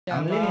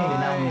I'm living in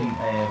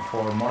Vietnam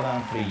for more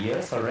than 3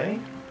 years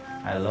already.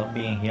 I love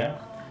being here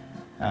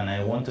and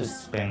I want to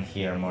spend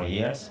here more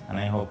years, and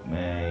I hope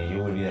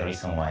you will be the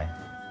reason why.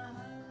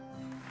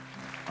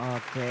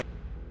 Okay.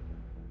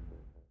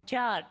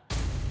 John,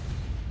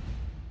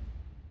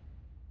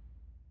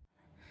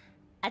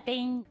 I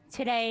think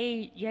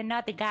today you're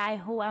not the guy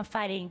who I'm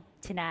fighting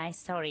tonight.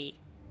 Sorry,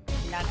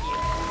 not you.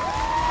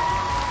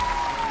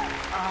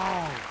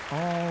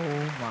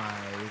 Oh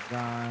my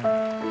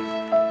god.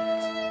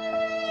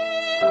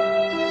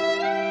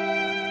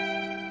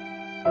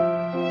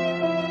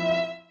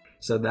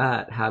 So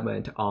that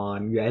happened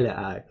on Gái Là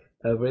Ai,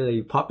 a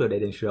really popular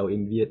dating show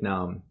in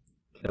Vietnam.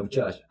 Don't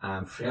judge,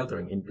 I'm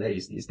sheltering in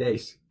place these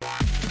days.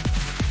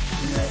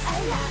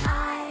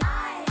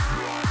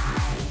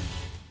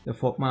 The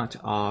format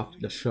of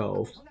the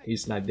show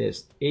is like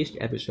this. Each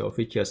episode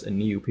features a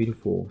new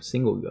beautiful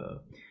single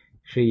girl.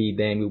 She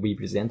then will be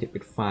presented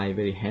with 5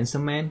 very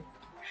handsome men.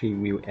 She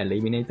will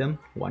eliminate them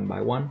one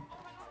by one.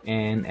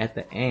 And at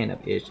the end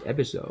of each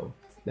episode,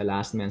 the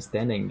last man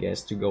standing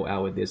gets to go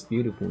out with this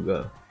beautiful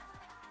girl.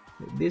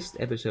 This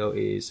episode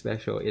is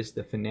special. It's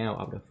the finale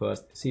of the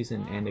first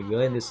season, and the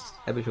girl in this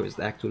episode is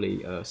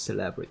actually a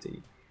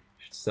celebrity.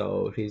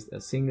 So she's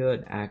a singer,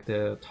 an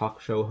actor,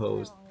 talk show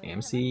host,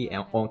 MC,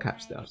 and all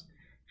kinds of stuff.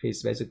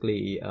 She's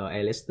basically a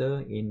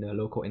A-lister in the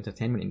local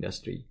entertainment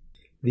industry.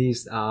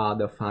 These are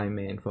the 5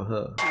 men for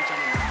her.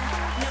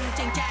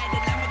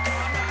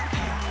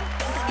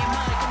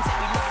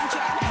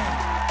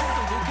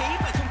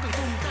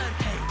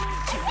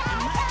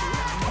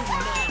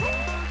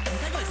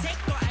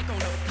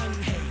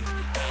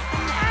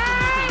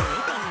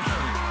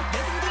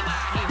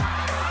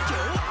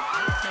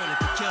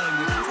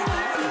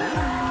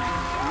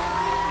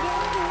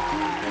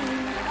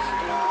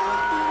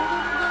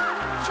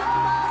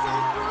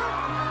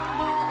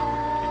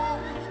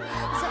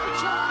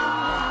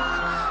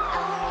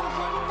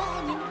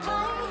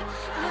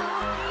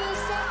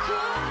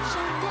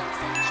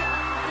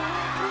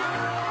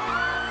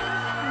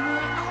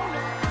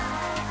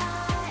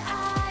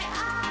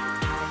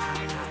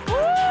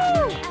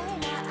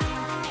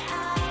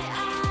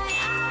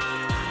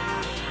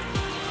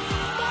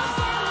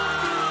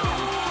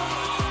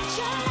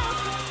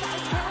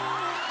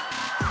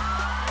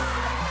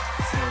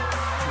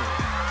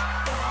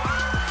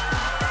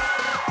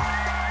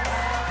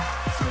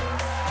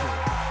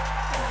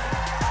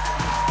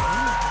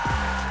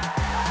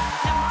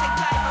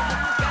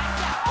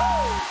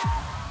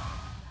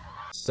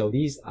 So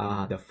these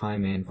are the 5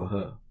 men for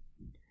her.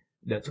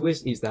 The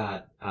twist is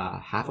that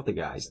half of the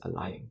guys are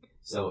lying.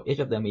 So each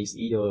of them is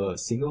either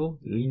single,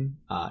 lean,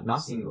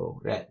 not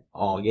single, red,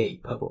 or gay,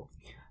 purple.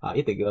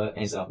 If the girl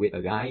ends up with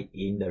a guy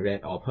in the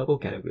red or purple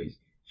category,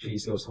 she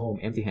goes home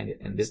empty-handed,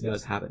 and this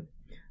does happen.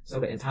 So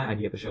the entire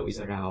idea of the show is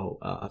around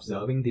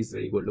observing these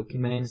very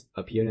good-looking men's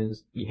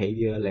appearance,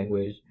 behavior,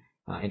 language,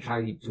 and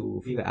trying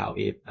to figure out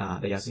if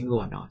they are single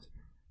or not.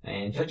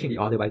 And judging the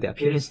other by their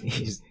appearance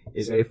is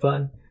very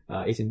fun.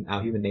 It's in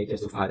our human nature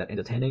to find that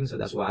entertaining, so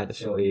that's why the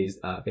show is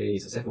very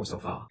successful so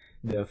far.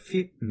 The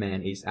 5th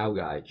man is our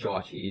guy,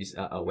 George. He is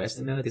a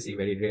Westerner. This is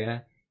very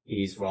rare.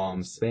 He's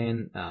from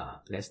Spain.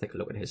 Let's take a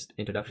look at his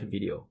introduction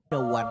video. The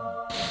one.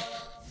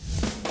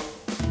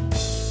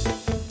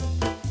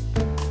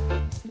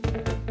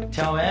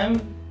 Chào em,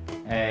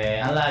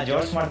 anh là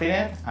George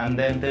Martinez, anh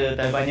đến từ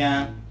Tây Ban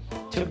Nha.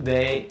 Trước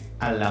đây,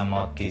 anh là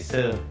một kỹ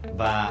sư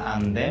và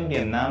anh đến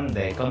Việt Nam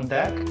để công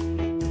tác.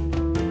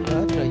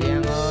 Chết rồi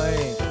Giang ơi.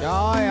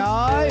 Trời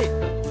ơi.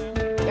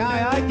 Trời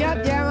ơi,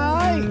 chết Giang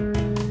ơi.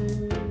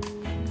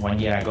 1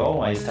 year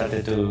ago, I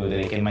started to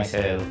dedicate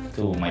myself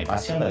to my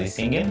passion, that is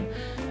singing.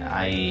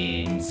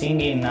 I'm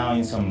singing now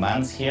in some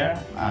bands here,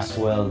 as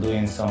well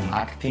doing some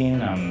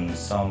acting and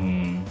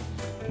some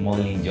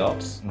modeling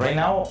jobs. Right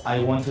now, I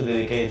want to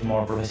dedicate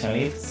more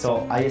professionally,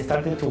 so I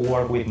started to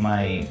work with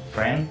my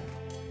friend,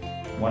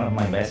 one of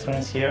my best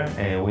friends here,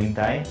 Win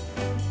Tai.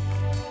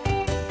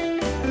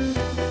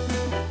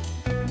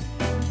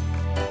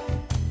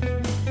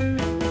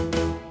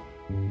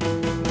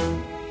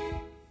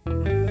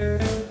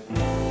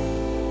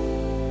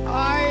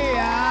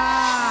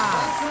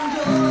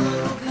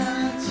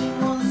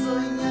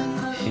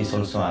 She's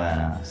also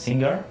a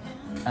singer,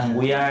 and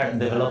we are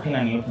developing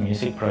a new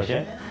music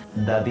project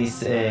that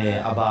is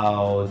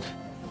about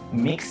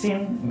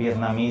mixing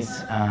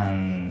Vietnamese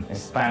and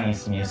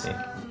Spanish music.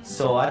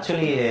 So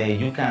actually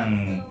you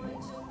can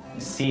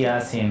see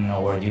us in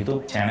our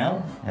YouTube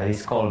channel that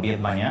is called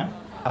Vietnamese.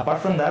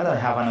 Apart from that, I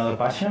have another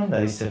passion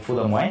that is food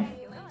and wine.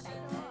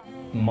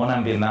 Mon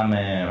and Vietnam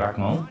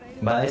racmon,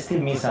 but I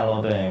still miss a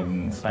lot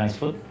Spanish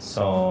food.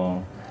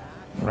 So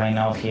right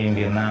now here in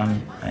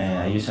Vietnam,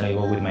 I usually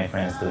go with my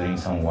friends to drink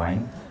some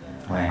wine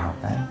when I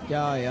have time.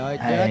 Trời ơi,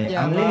 chết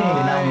Giang I'm living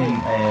in ơi.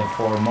 Vietnam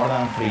for more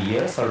than 3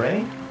 years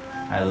already.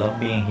 I love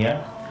being here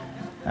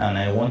and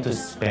I want to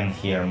spend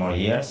here more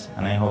years,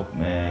 and I hope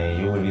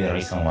you will be the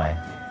reason why.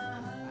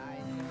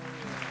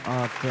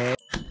 Okay.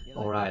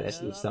 All alright, let's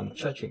do some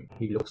searching.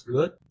 He looks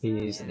good.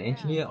 He is an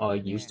engineer or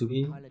used to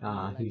be.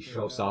 He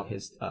shows off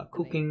his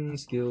cooking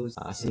skills,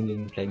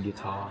 singing, playing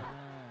guitar.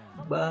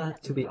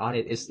 But to be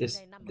honest,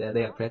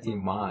 they are pretty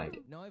mild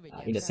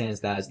in the sense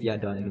that they are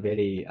done in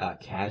very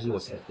casual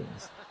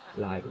settings,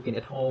 like cooking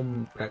at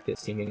home, practice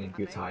singing and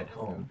guitar at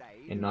home,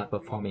 and not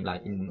performing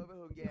like in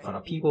front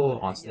of people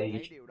on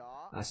stage.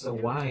 So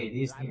why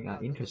these things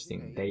are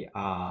interesting? They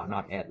are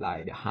not at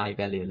like the high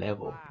value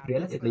level.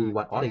 Relatively,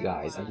 what other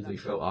guys usually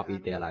show off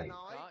is their like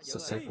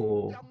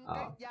successful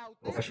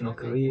professional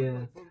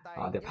career,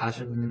 their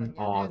passion,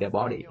 or their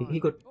body. He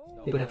could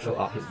have shown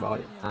off his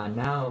body.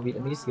 Now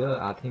Vietnamese girl,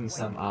 I think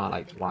some are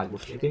like white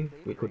worshipping,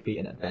 which could be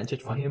an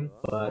advantage for him.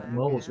 But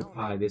most would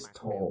find this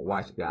tall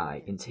white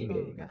guy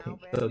intimidating, I think.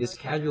 So this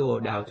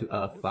casual down to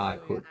earth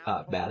vibe could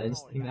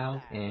balance him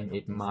out, and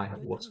it might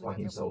have worked for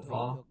him so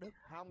far.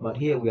 But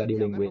here we are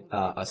dealing with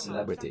a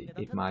celebrity.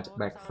 It might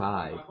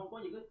backfire.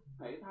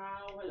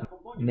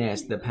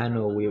 Next, the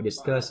panel will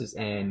discuss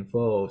and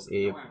vote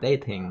if they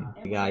think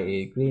the guy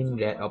is green,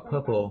 red, or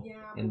purple,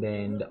 and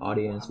then the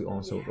audience will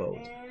also vote.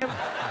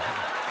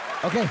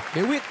 Ok,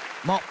 biểu quyết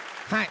 1,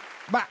 2,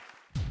 3.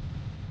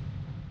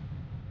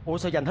 Ủa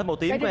sao dành hết một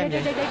tiếng của em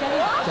vậy? Trời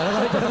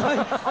đất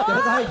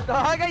ơi,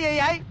 Trời ơi, cái gì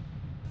vậy?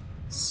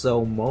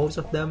 So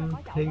most of them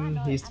think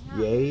he's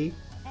gay.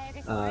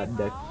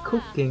 The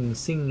cooking,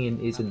 singing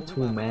isn't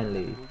too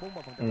manly,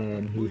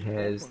 and he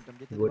has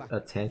good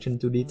attention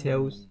to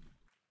details.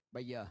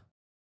 Bây giờ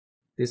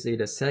This is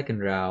the second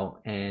round,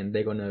 and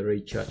they're gonna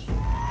rejudge him.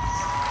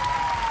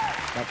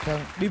 Đọc Sơn,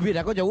 BB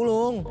đã có chủ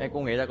luôn. Em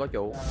cũng nghĩ là có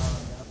chủ.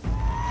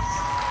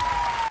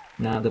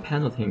 Now the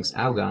panel thinks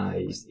our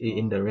guy is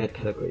in the red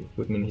category,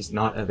 which means he's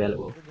not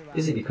available.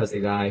 This is because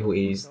the guy who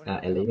is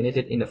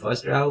eliminated in the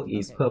first round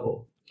is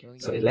purple.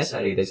 So it's less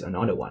likely there's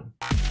another one.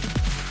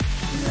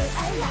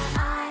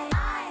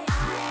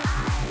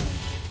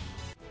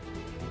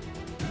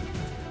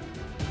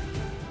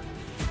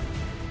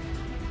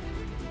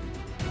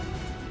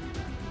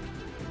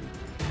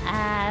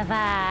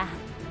 Và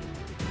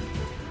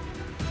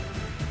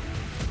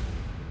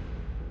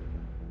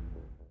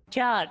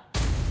George,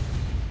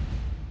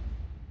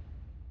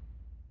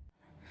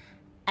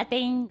 I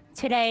think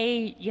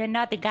today you're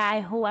not the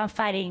guy who I'm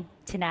fighting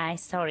tonight.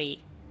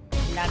 Sorry,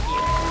 not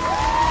you.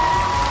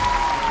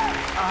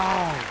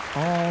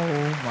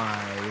 Oh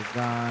my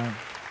god.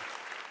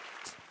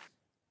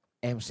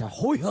 Em sẽ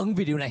hối hận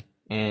vì điều này.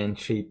 And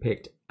she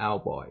picked our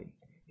boy.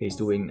 He's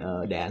doing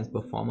a dance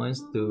performance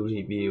to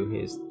review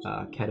his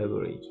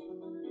category.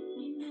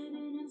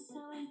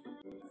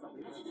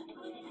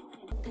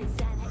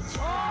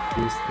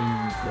 He's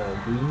in the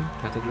green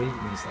category,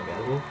 means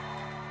available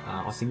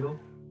or single,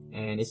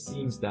 and it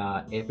seems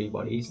that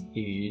everybody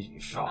is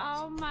shocked.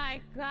 Oh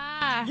my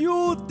god!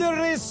 You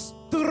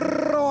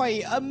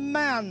destroy a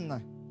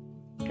man.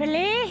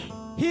 Really?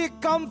 He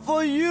come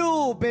for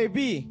you,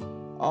 baby.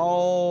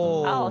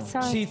 Oh,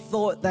 sorry. She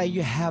thought that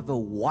you have a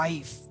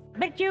wife.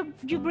 But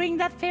you bring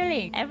that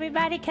feeling.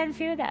 Everybody can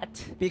feel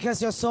that.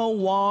 Because you're so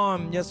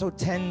warm, you're so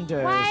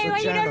tender, Why? so Why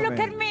you don't look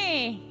gentleman. at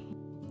me?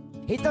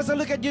 He doesn't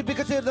look at you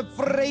because he's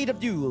afraid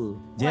of you.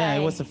 Yeah, I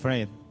Why? was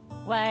afraid.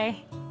 Why?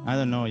 I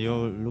don't know, you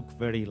look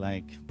very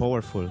like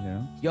powerful, you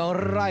know? You're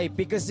right,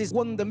 because he's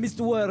won the Miss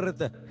World.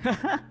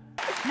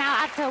 Now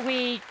after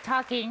we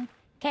talking,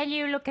 can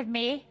you look at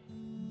me?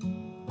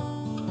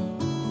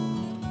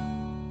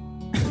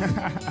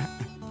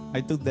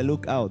 I took the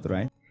look out,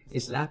 right?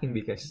 He's laughing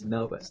because he's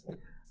nervous.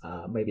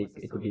 Maybe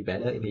it could be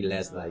better if he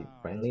less like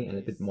friendly and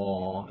a bit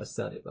more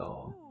assertive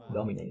or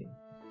dominating.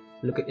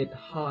 Look at it,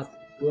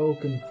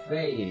 heartbroken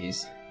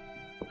face.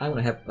 I'm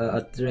gonna have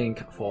a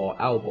drink for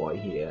our boy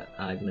here.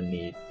 I'm gonna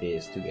need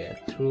this to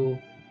get through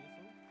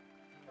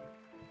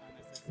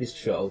this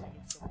show.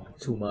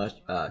 Too much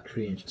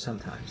cringe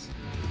sometimes.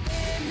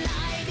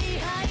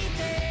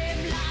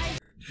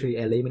 She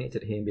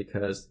eliminated him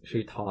because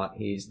she thought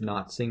he's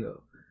not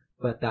single.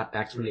 But that's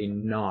actually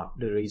not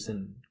the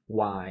reason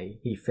why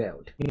he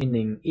failed.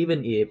 Meaning,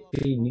 even if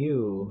she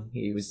knew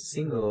he was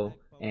single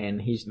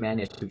and he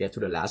managed to get to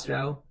the last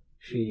round,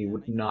 she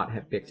would not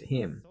have picked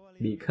him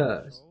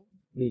because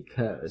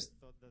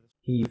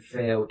he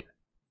failed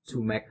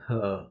to make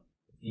her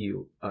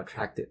feel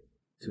attracted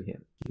to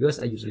him. Girls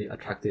are usually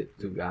attracted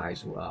to guys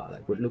who are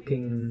like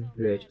good-looking,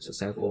 rich,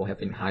 successful,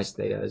 having high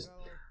status,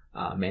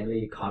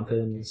 manly,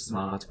 confident,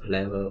 smart,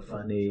 clever,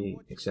 funny,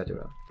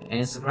 etc.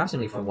 And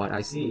surprisingly, from what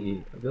I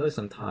see, girls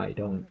sometimes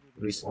don't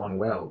respond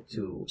well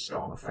to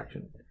strong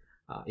affection.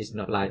 It's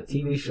not like a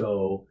TV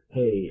show,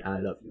 hey, I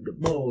love you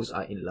the most,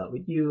 I'm in love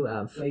with you,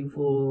 I'm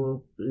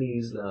faithful,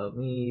 please love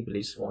me,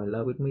 please fall in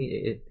love with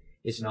me.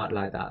 It's not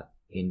like that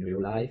in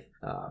real life.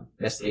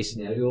 Best case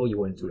scenario, you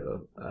went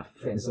to the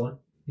friend zone.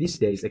 These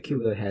days, the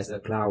cute girl has a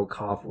cloud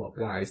car full of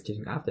guys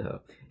chasing after her,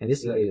 and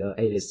this girl is an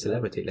A-list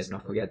celebrity, let's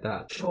not forget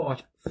that.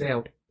 George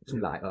failed to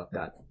light up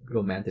that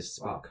romantic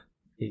spark.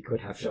 He could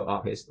have shown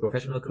off his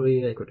professional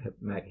career, he could have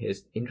made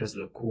his interests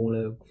look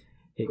cooler,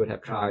 he could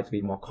have tried to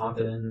be more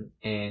confident,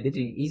 and it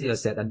is easier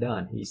said than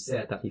done. He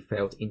said that he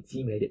felt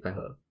intimidated by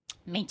her.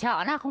 Mình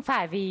chọn nó không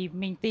phải vì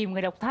mình tìm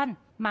người độc thân,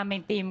 mà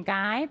mình tìm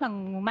cái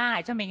bằng mang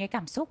lại cho mình cái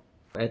cảm xúc.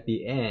 At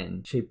the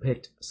end, she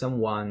picked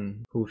someone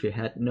who she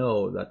had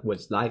known that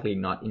was likely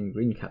not in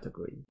green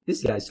category.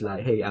 This guy's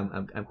like, hey,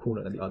 I'm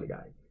cooler than the other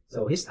guy.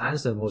 So his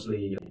answer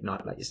mostly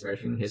not like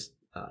expressing his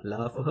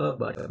love for her,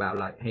 but about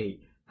like, hey,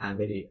 I'm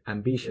very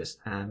ambitious,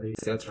 I'm very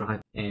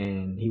self-driven,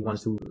 and he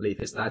wants to live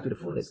his life to the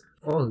fullest.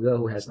 For a girl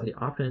who has many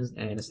options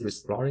and is still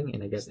exploring,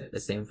 and I guess the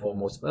same for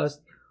most of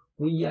us,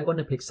 we are going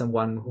to pick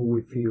someone who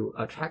we feel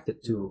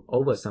attracted to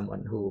over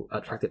someone who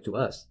attracted to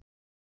us.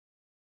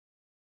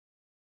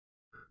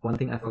 One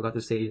thing I forgot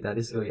to say is that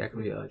this girl is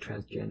actually a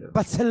transgender.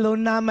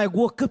 Barcelona, my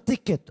World Cup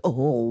ticket.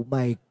 Oh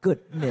my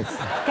goodness.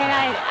 Can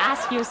I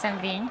ask you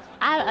something?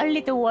 I'm a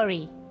little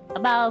worried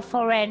about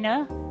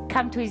foreigner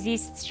come to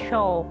this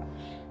show.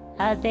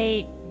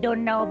 They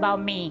don't know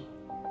about me.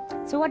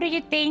 So what do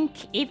you think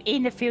if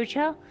in the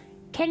future,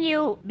 can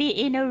you be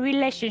in a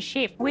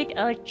relationship with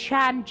a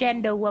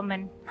transgender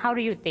woman? How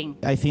do you think?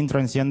 I think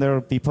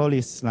transgender people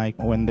is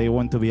like when they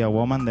want to be a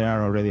woman, they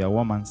are already a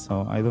woman.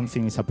 So I don't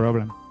think it's a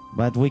problem.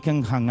 But we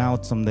can hang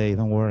out someday,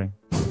 don't worry.